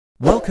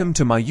Welcome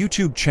to my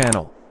YouTube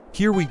channel.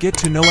 Here we get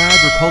to know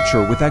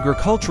agriculture with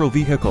agricultural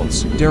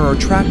vehicles. There are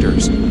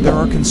tractors, there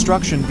are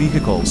construction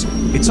vehicles.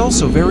 It's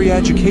also very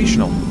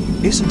educational,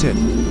 isn't it?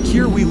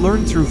 Here we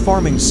learn through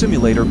farming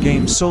simulator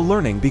games, so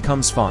learning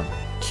becomes fun.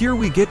 Here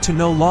we get to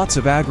know lots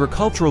of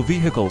agricultural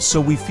vehicles,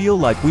 so we feel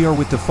like we are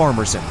with the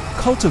farmers and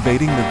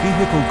cultivating the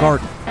vehicle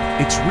garden.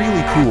 It's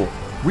really cool,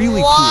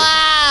 really cool.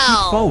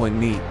 Keep following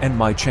me and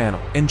my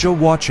channel. Enjoy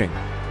watching,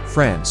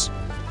 friends.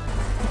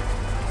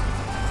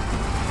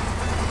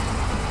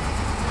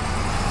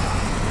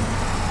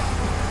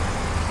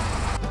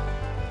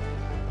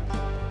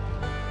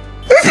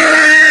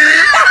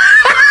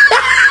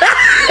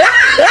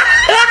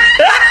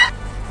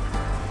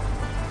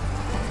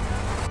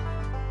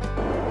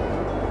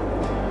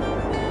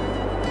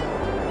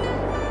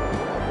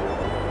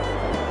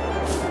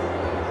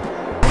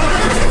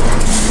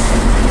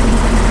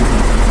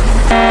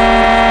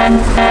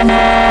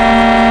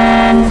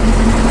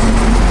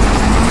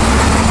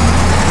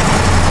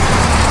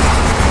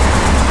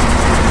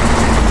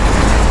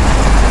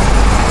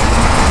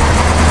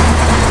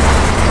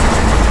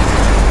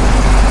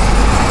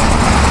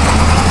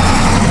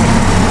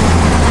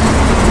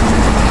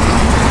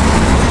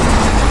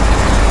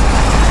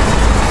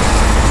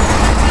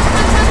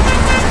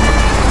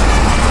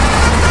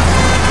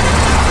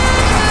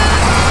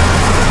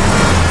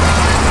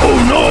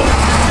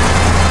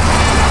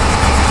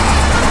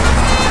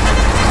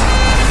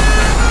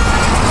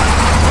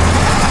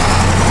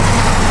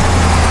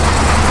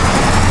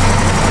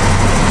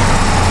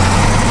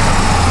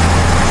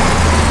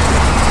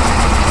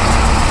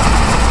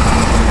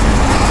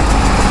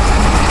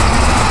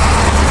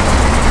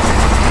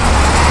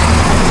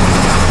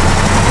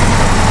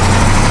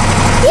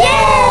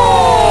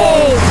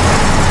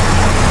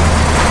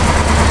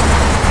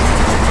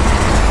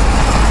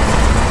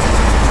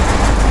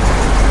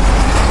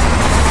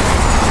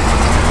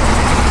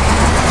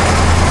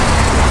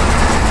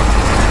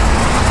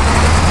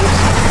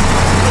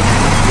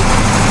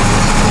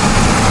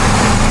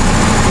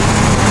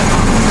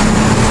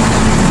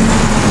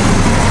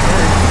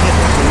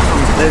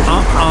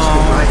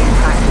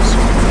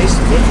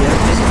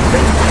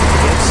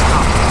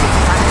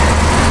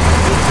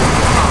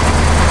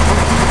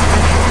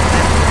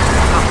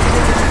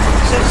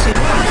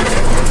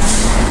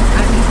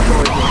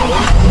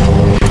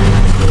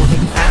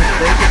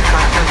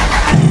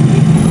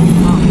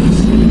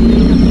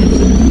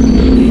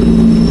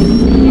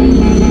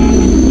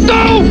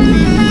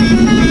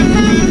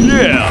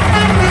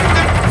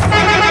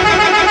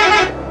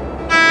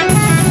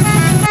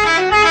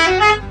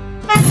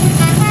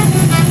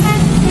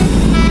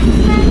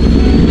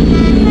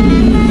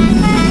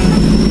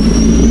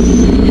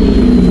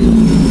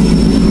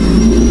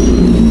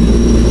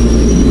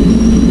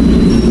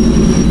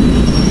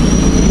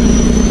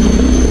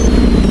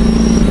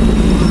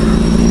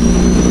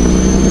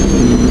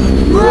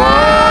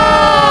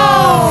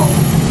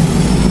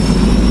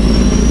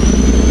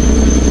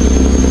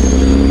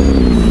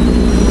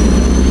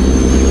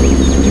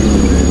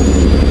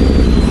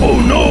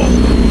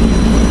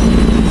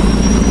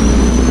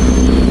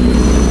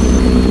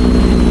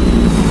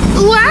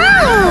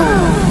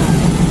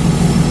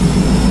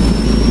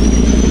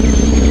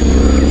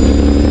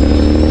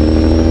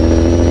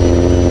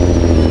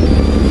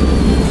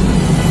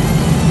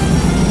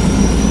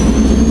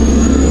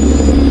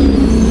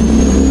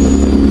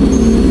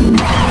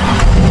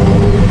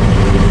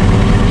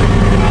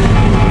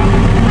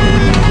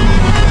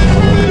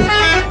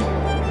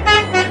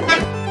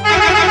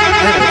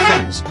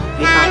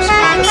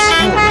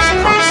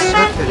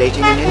 In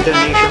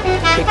Indonesia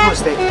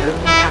because they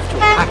only have two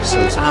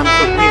axles and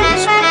the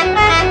wheels.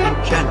 In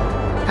general,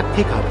 a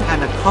pickup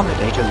can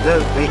accommodate a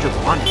load weight of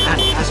 1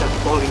 and has a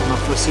volume of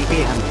 4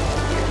 cbm.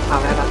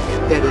 However,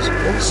 there is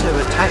also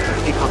a type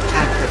of pickup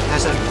tank that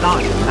has a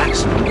larger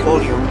maximum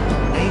volume,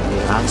 namely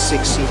around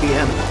 6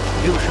 cbm.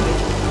 Usually,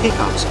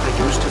 pickups are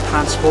used to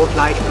transport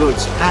light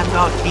goods and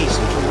are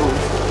easy to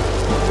move.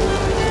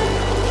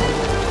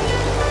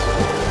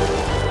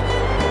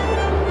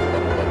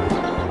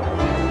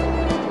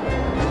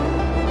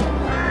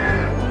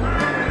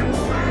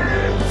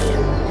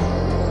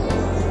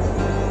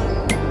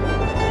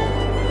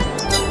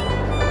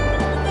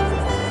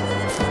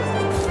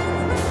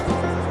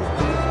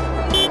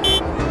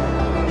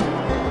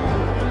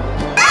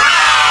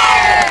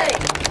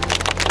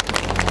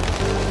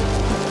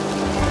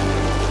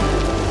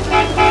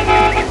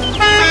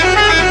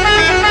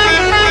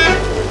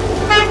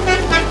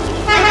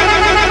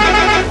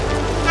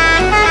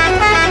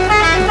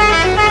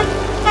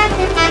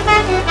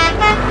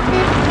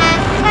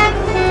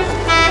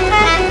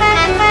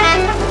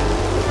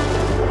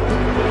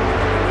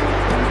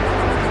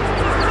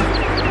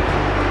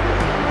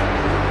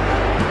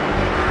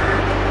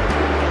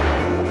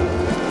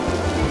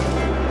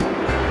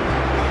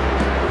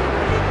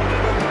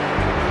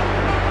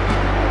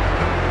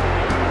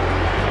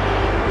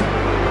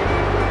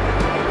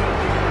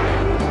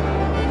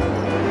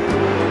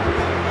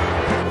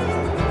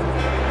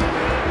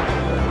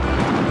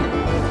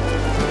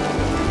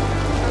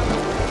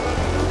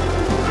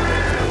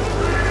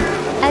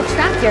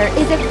 tractor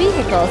is a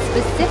vehicle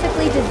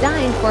specifically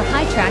designed for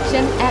high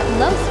traction at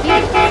low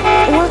speed,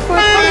 or for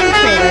pulling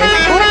trailers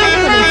or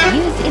implements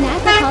used in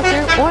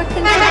agriculture or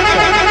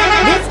construction.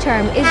 This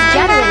term is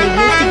generally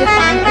used to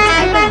define a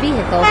type of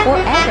vehicle for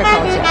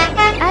agriculture.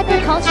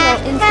 Agricultural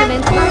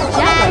instruments are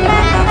generally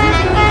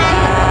using these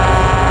vehicles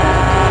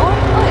or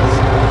push,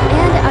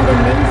 and are the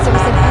main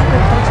source of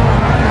agricultural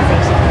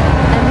mechanization.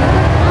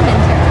 Another common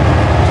term,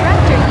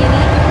 tractor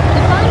unit,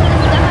 defines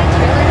a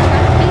semi-trailer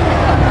truck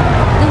vehicle.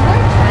 The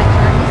word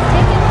tractor is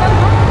taken from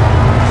Latin,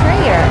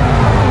 traer,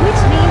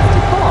 which means to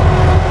pull.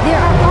 There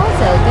are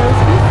also those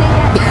who say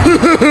that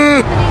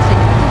combination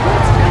of the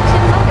word's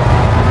traction motor,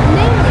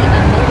 namely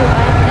a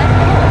motorbike that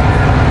pulls,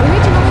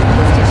 originally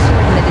used to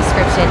shorten the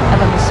description of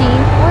a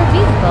machine or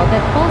vehicle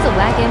that pulls a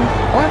wagon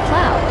or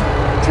plow.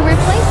 To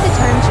replace the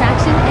term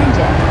traction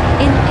engine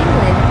in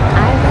England,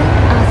 Ireland,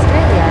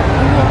 Australia,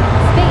 India,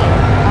 Spain,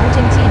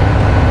 Argentina,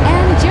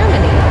 and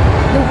Germany,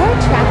 the word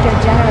tractor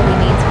generally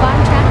means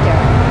farm tractor,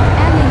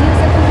 and the use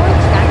of the word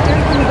tractor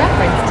in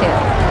reference to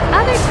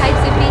other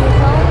types of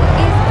vehicle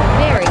is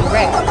very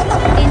rare.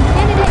 In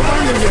Canada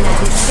and the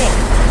United States,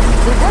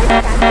 the word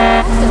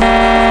tractor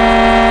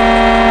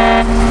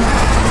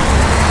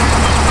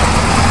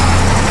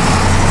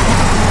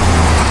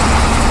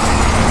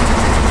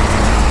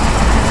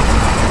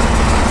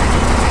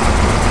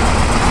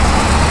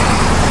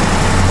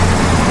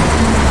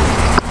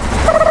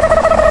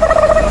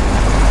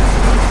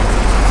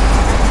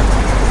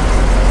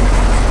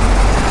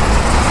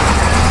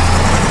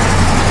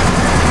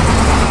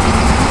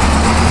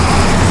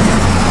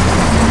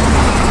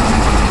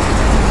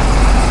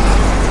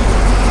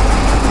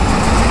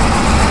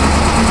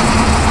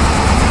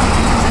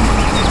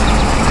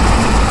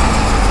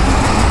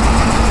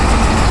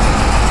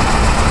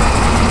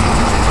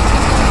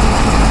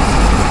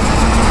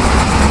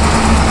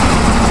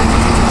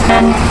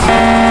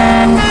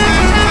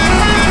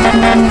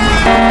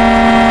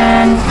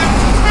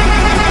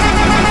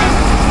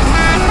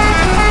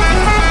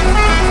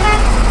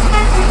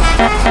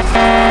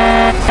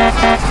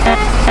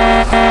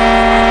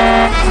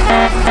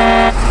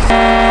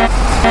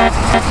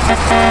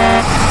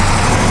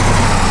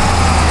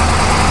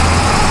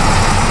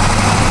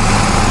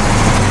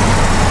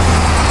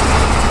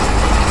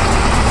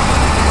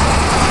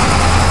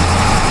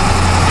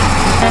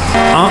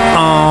also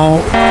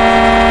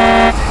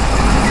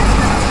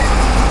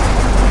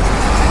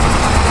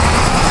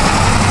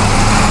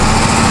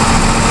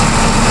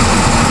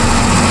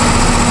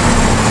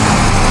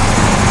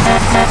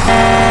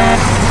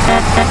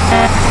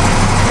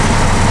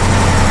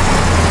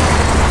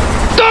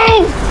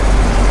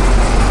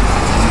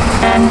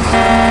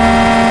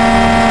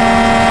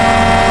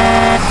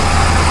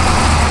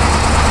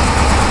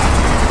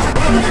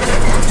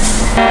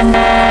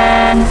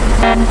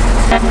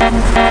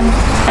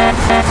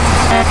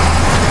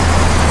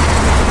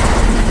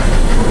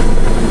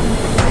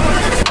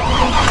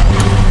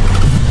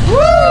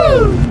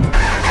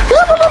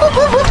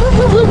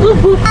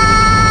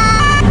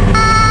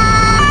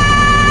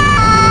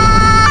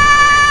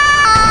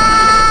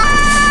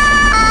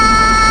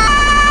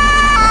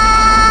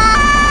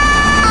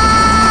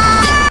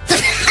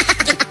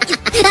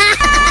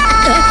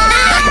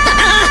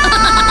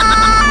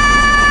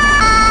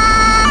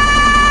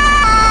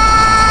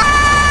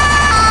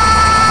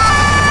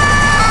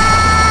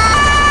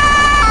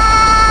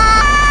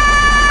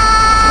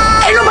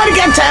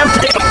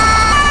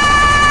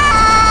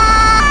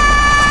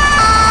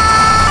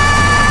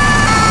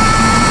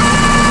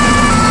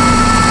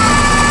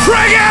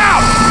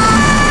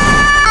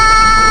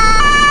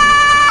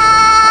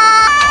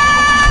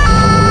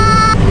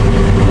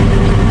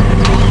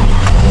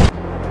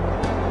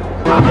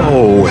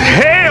Oh,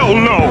 hell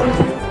no!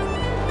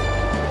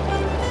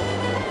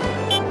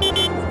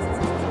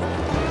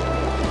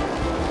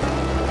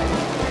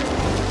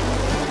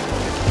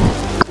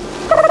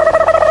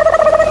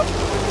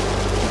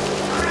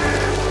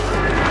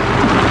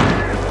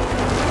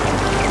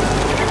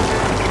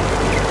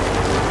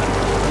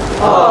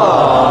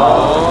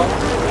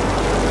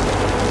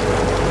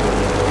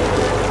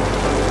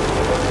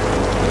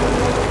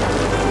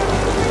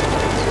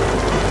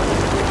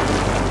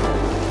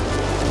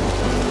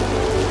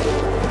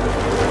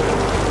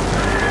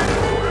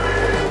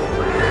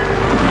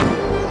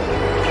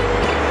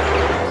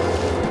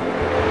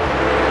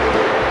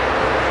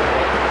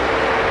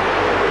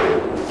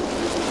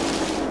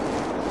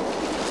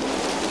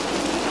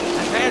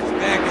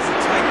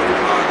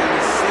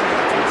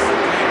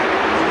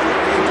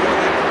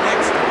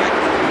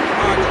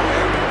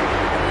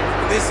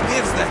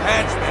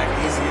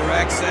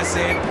 access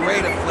and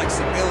greater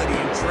flexibility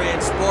in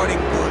transporting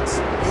goods.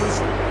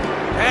 Usually,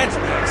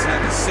 hatchbacks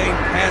have the same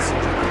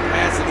passenger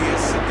capacity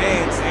as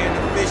sedans and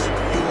efficient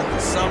fuel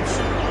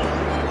consumption.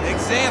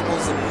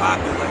 Examples of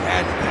popular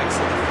hatchbacks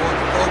are the Ford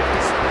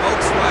Focus,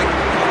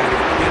 Volkswagen Golf,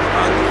 and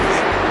Honda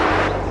Fit.